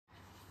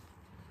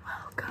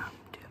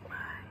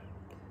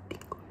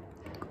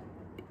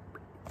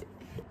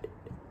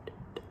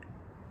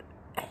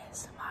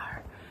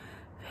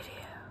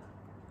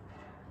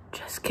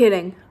Just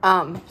kidding.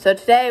 So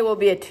today will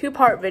be a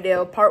two-part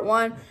video. Part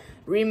one,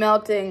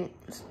 remelting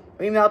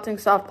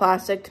soft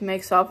plastic to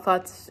make soft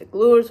plastic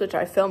lures, which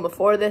I filmed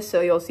before this, so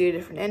you'll see a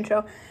different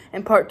intro.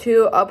 And part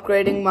two,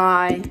 upgrading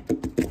my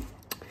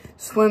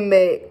swim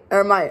bait,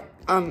 or my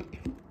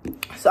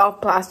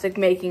soft plastic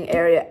making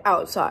area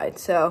outside.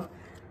 So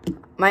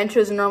my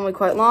intros are normally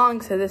quite long,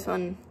 so this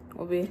one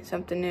will be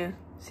something new.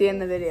 See you in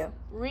the video.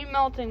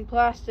 Remelting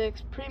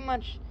plastics, pretty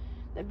much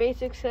the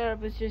basic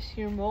setup is just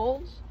your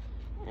molds,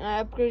 and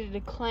I upgraded to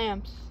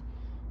clamps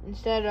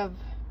instead of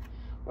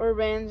rubber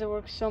bands. It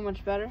works so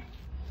much better.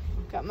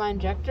 Got my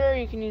injector.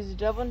 You can use a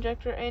double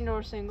injector and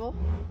or single.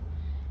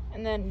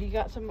 And then you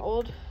got some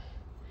old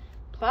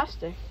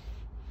plastic.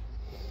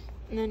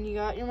 And then you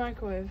got your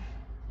microwave.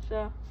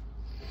 So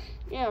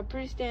yeah,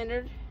 pretty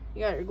standard.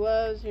 You got your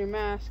gloves, your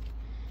mask,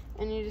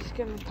 and you just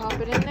gonna pop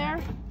it in there.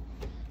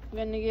 I'm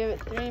gonna give it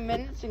 3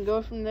 minutes and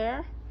go from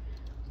there.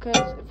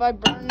 Because if I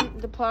burn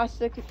the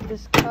plastic,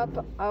 this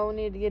cup, I will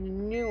need to get a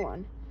new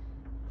one.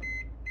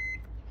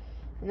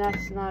 And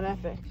that's not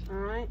epic.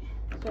 Alright,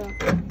 so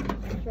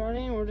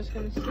starting, we're just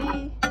gonna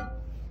see.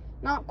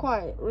 Not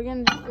quite. We're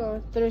gonna just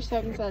go 30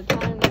 seconds at a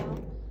time now.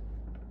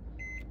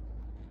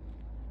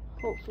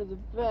 Hope for the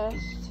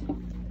best.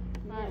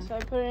 Alright, so I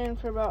put it in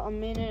for about a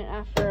minute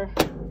after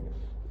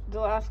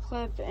the last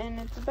clip, and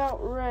it's about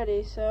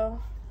ready.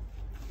 So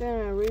I'm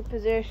gonna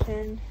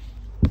reposition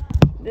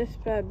this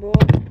bad boy.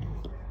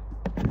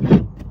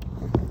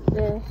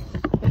 This.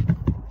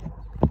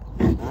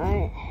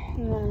 Alright,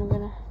 and then I'm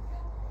gonna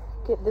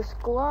get this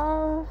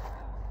glove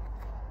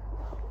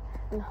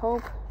and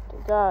hope to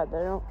God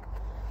that I don't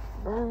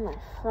burn my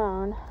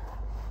phone.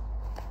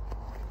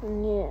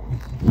 And yes.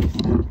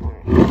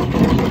 Alright.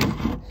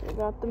 So I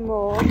got the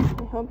mold.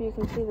 I hope you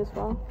can see this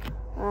well.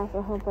 I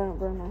also hope I don't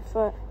burn my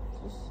foot.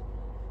 Just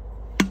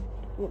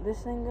get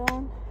this thing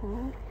going.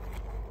 Alright.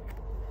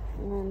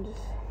 And then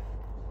just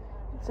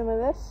get some of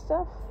this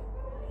stuff.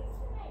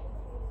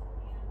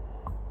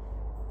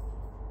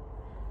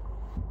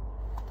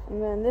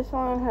 And then this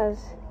one has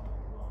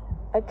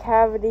a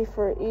cavity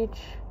for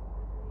each,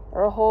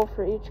 or a hole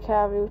for each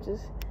cavity, which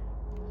is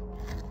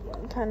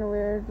kind of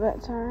weird, but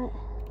it's alright.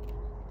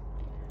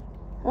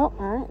 Oh,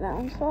 alright, that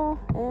one's full,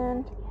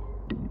 and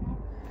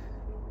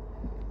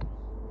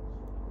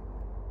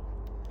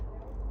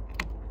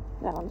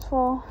that one's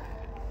full.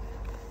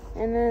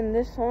 And then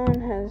this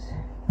one has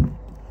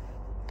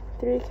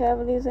 3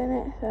 cavities in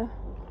it, so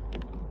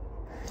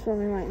this one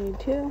we might need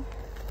 2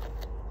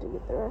 to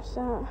get the rest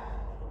out.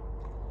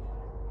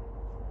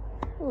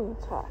 Ooh,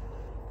 it's hot.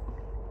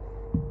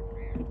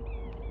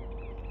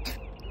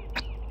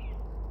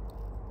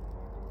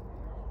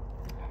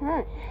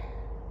 Alright.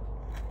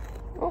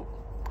 Oh,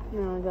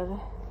 now I gotta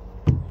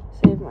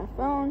save my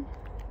phone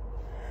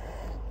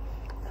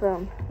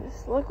from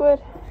this liquid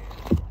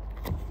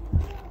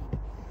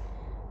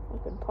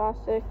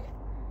plastic.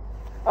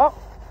 Oh!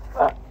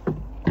 Alright.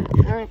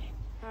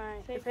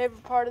 Alright, the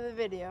favorite part of the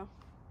video.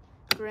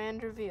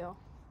 Grand reveal.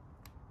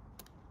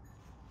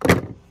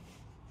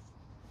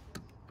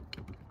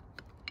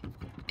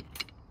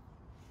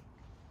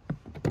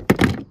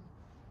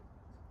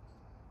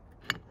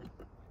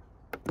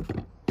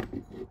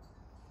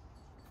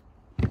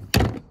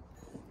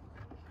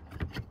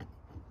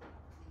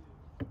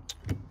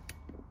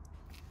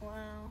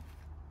 Wow.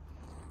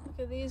 Look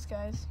at these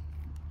guys.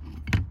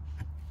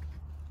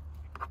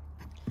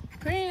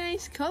 Pretty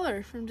nice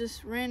color from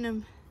just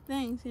random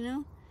things, you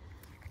know?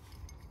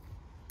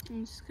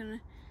 I'm just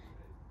gonna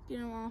get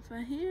them off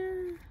of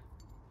here.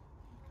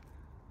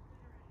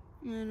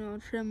 And then I'll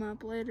trim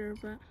up later,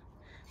 but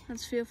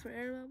let's feel for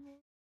air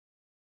bubbles.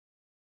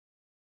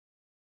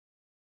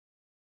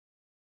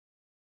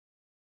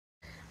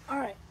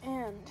 Alright,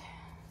 and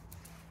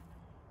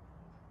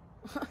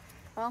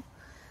well,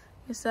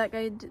 I guess that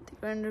guy did the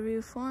grand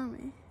review for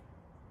me.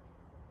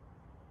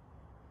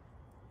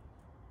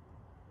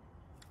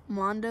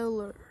 Mondo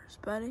Lures,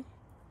 buddy.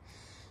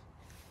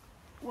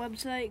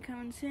 Website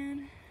coming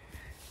soon.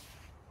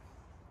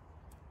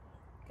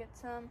 Get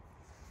some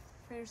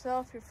for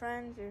yourself, your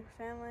friends, your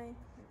family.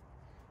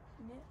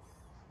 Yes.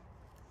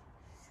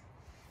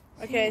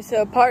 Okay,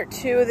 so part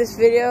 2 of this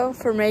video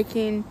for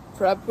upgrading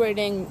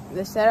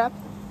the setup.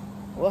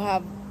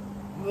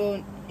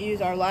 We'll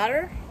use our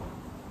ladder,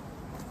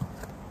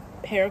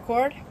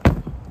 paracord,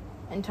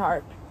 and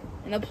tarp.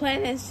 And the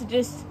plan is to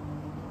just,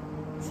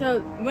 so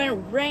when it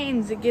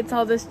rains, it gets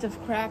all this stuff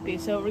crappy.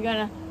 So we're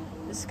gonna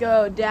just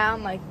go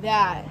down like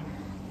that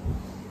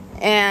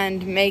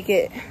and make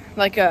it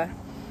like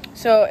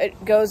so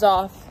it goes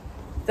off,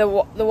 the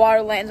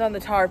water lands on the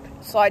tarp,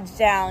 slides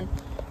down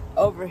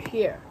over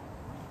here.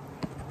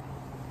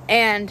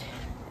 And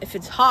if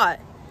it's hot,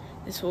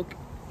 this will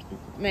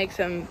make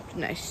some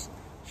nice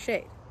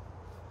shade.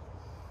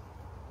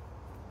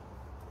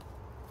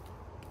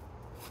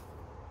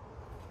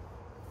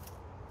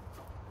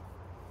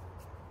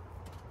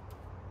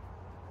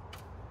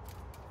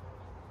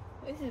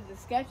 This is the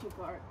sketchy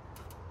part.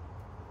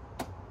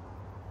 So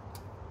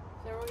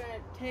we're gonna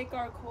take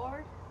our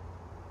cord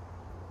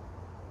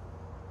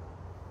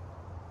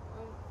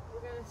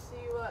gonna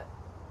see what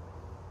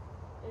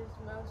is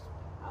most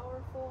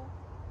powerful.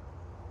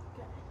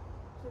 Okay,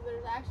 so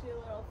there's actually a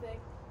little thing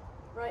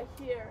right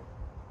here.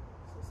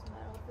 It's this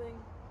metal thing,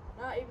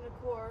 not even a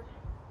cord.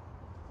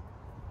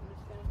 I'm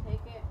just gonna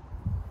take it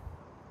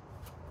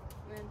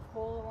and then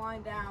pull the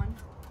line down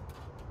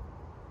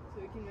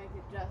so we can make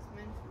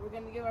adjustments. We're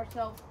gonna give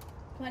ourselves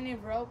plenty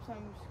of rope, so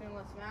I'm just gonna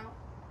let them out.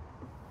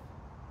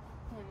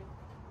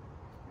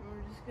 And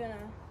we're just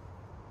gonna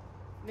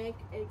make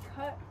a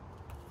cut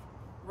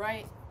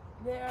right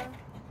there.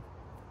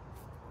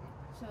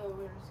 So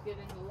we're just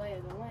getting the lay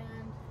of the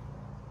land.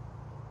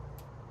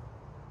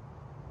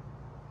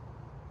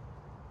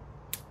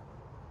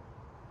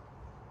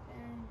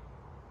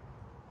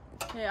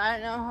 Okay, I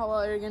don't know how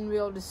well you're gonna be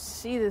able to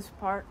see this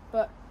part,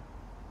 but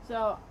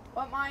so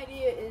what my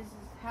idea is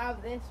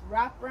have this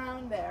wrap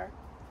around there,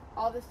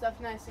 all this stuff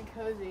nice and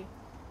cozy,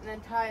 and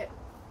then tie it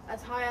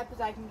as high up as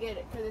I can get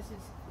it, because this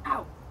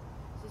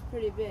is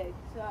pretty big.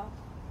 So,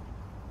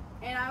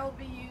 and I will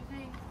be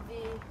using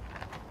the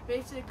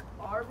basic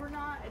arbor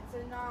knot. It's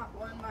a knot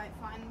one might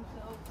find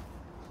themselves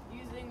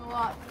using a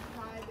lot to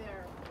tie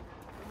their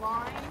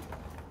line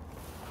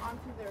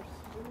onto their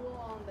spool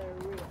on their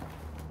reel.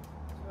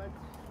 So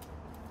it's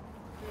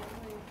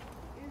really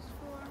used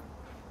for.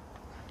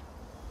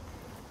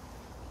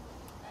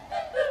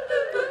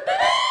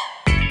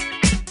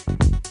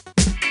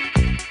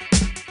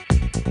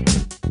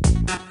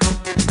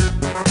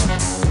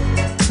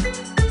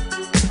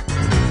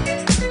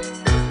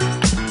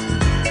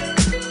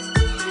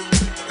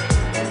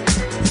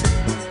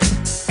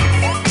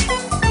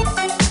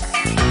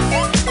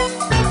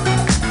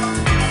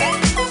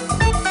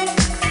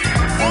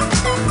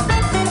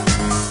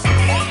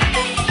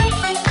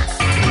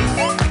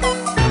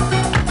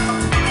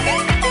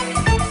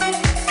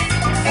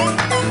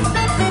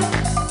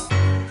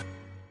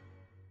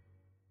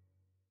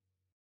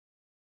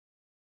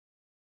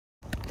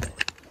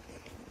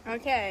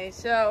 Okay,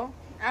 so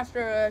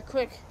after a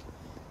quick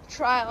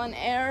trial and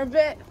error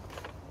bit,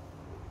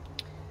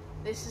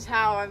 this is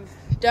how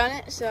I've done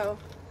it. So,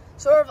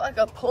 sort of like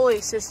a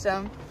pulley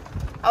system.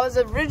 I was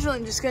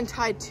originally just going to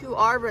tie 2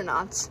 arbor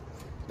knots,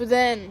 but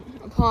then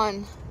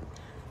upon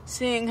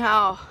seeing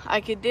how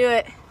I could do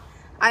it,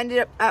 I ended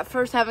up at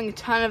first having a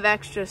ton of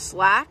extra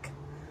slack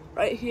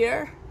right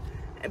here,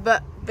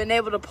 but been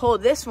able to pull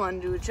this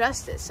one to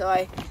adjust it. So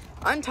I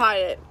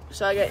untied it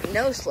so I got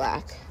no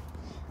slack,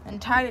 and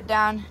tied it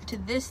down to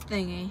this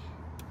thingy,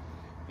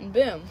 and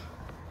boom,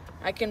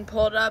 I can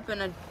pull it up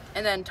and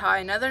then tie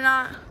another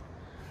knot,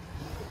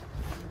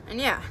 and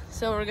yeah,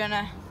 so we're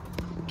gonna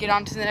get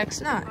on to the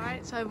next knot. All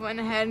right, so I went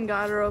ahead and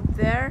got a rope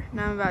there.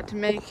 Now I'm about to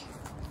make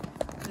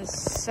the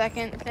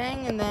second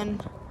thing, and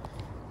then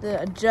the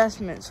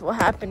adjustments will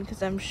happen,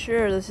 because I'm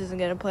sure this isn't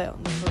gonna play out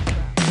in the first round.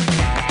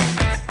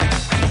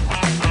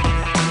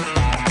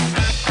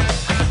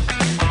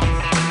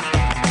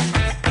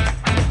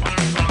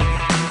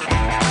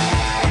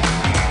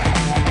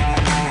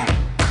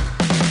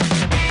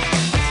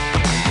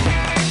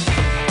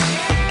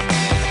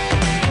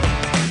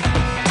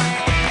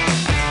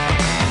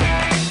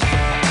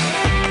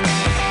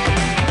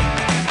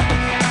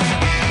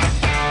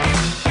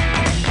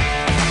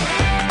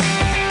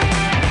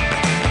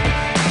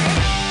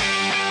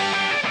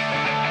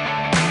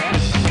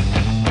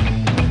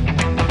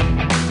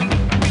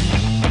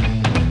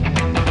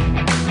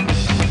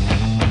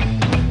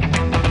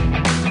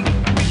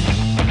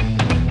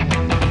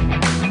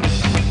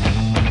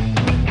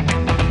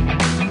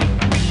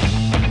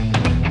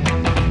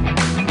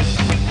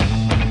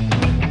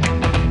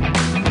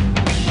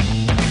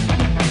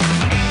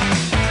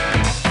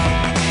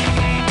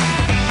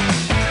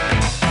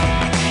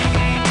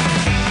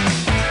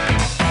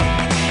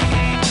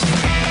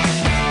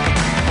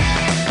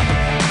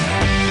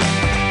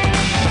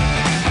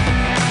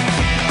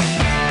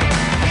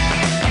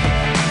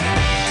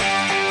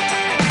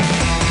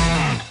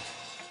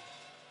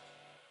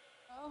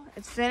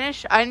 It's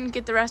finished. I didn't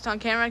get the rest on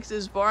camera because it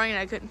was boring and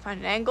I couldn't find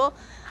an angle.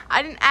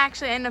 I didn't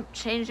actually end up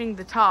changing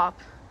the top.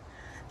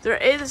 There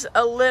is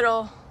a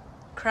little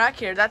crack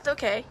here. That's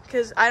okay,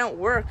 because I don't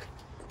work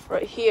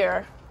right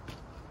here.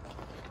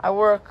 I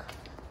work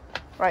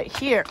right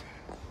here.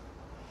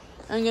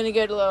 I'm gonna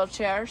get a little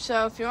chair.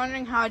 So if you're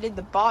wondering how I did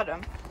the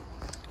bottom,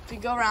 if you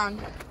go around,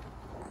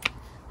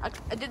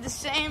 I did the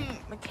same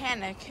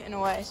mechanic in a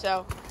way.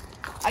 So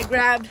I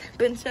grabbed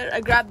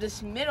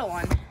this middle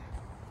one.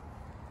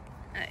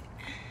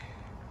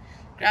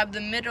 Grabbed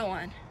the middle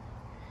one,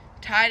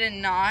 tied a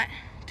knot,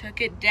 took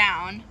it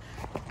down,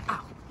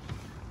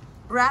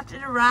 wrapped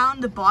it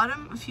around the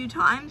bottom a few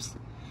times,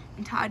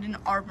 and tied an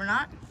arbor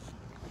knot.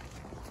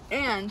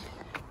 And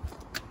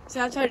so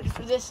that's how I did it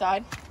for this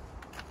side.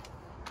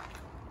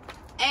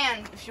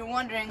 And if you're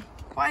wondering,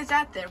 why is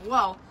that there?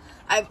 Well,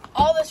 I have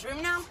all this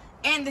room now,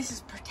 and this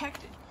is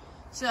protected.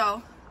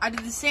 So I did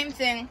the same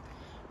thing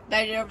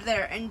that I did over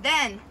there. And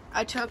then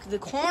I took the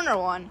corner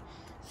one,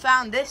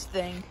 found this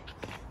thing,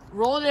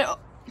 rolled it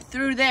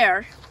through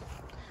there,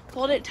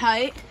 pulled it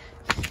tight,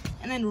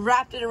 and then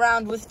wrapped it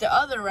around with the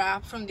other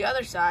wrap from the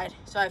other side.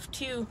 So I have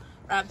 2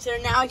 wraps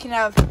there. Now I can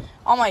have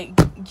all my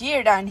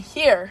gear down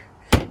here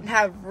and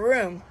have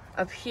room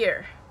up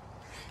here.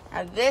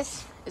 Now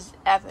this is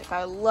epic.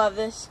 I love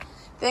this.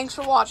 Thanks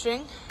for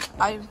watching.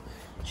 I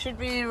should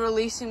be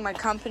releasing my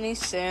company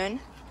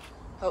soon,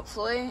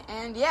 hopefully.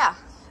 And yeah,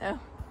 so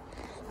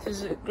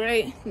this is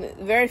great,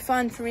 very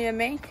fun for me to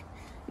make.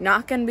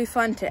 Not gonna be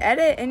fun to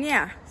edit. And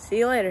yeah, see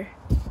you later.